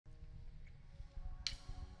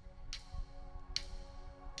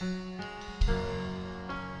It's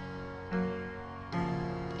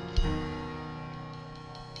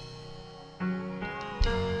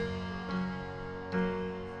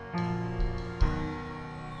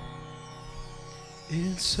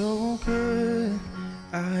so good,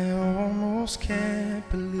 I almost can't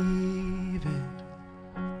believe it.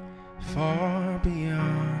 Far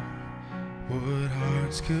beyond what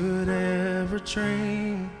hearts could ever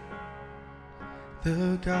dream.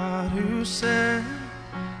 The God who set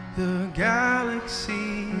the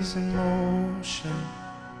galaxies in motion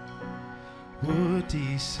would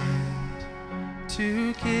descend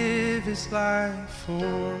to give his life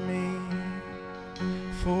for me.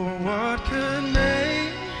 For what could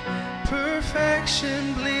make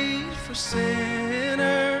perfection bleed for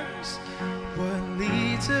sinners? What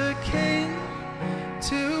leads a king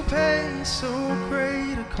to pay so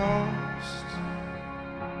great a cost?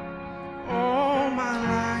 All my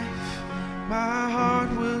life, my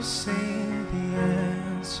heart will sing the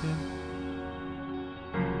answer.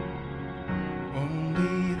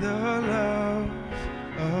 Only the love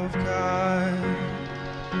of God.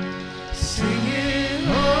 Singing,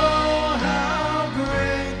 oh, how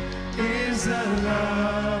great is the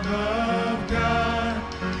love of God.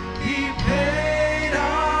 He paid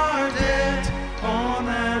our debt on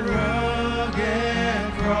that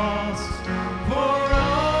rugged cross. For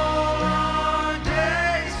all our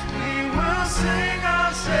days we will sing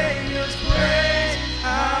our Savior's praise.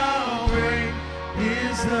 How great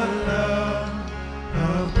is the love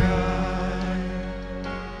of God.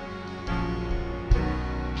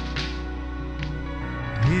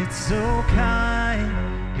 It's so kind,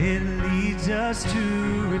 it leads us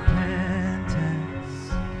to repentance,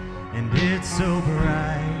 and it's so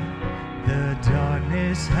bright, the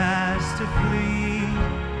darkness has to flee.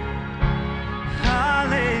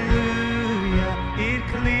 Hallelujah, it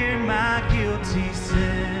cleared my guilty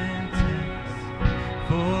sentence,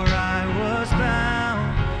 for I was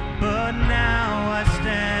bound, but now I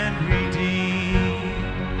stand redeemed.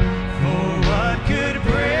 For what could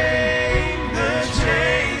break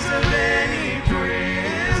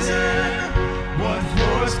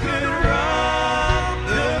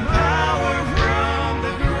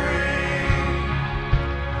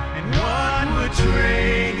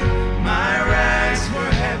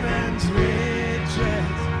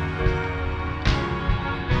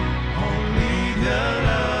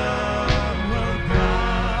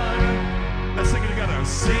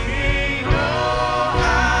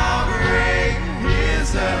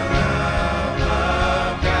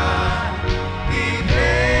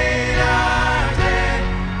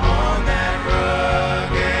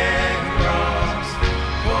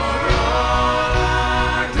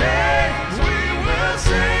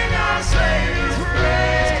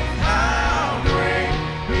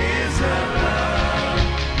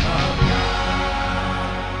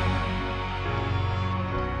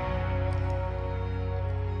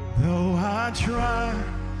try,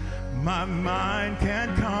 my mind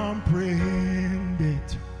can't comprehend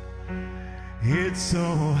it. It's so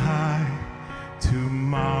high, too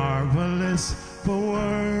marvelous for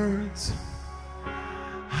words.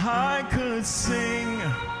 I could sing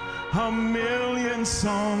a million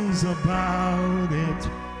songs about it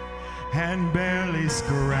and barely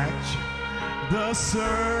scratch the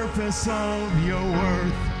surface of your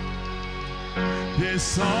worth.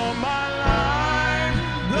 This all my life,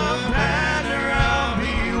 the banner I'll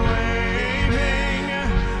be waving,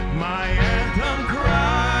 my anthem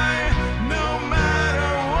cry, no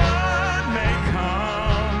matter what may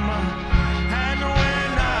come. And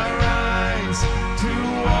when I rise to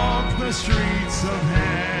walk the streets of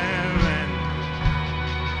heaven,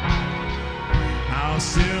 I'll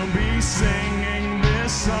still be singing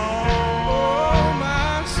this song. Oh,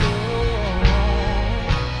 my soul.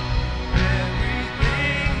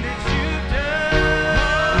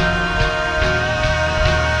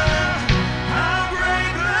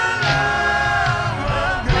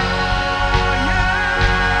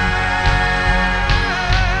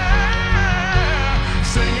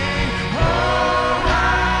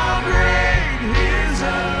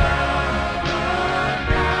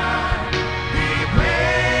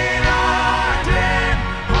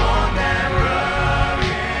 On that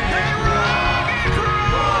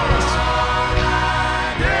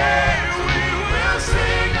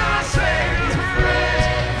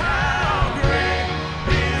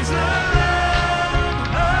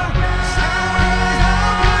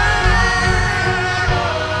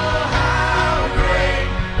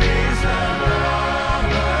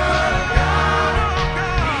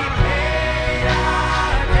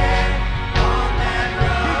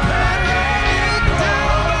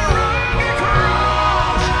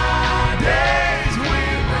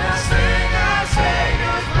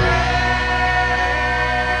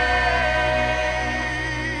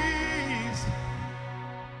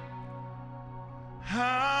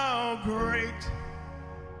great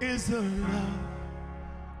is the love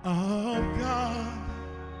of God.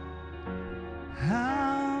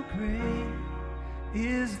 How great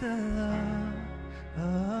is the love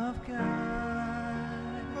of God.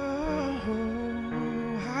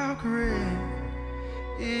 Oh, how great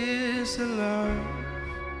is the love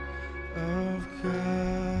of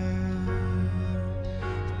God.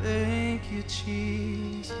 Thank you,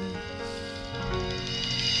 Jesus.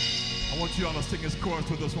 I want you all to sing this chorus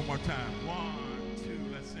with us one more time. 1, 2,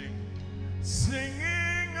 let's sing.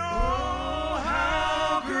 Singing, oh,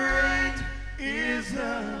 how great is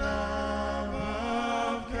the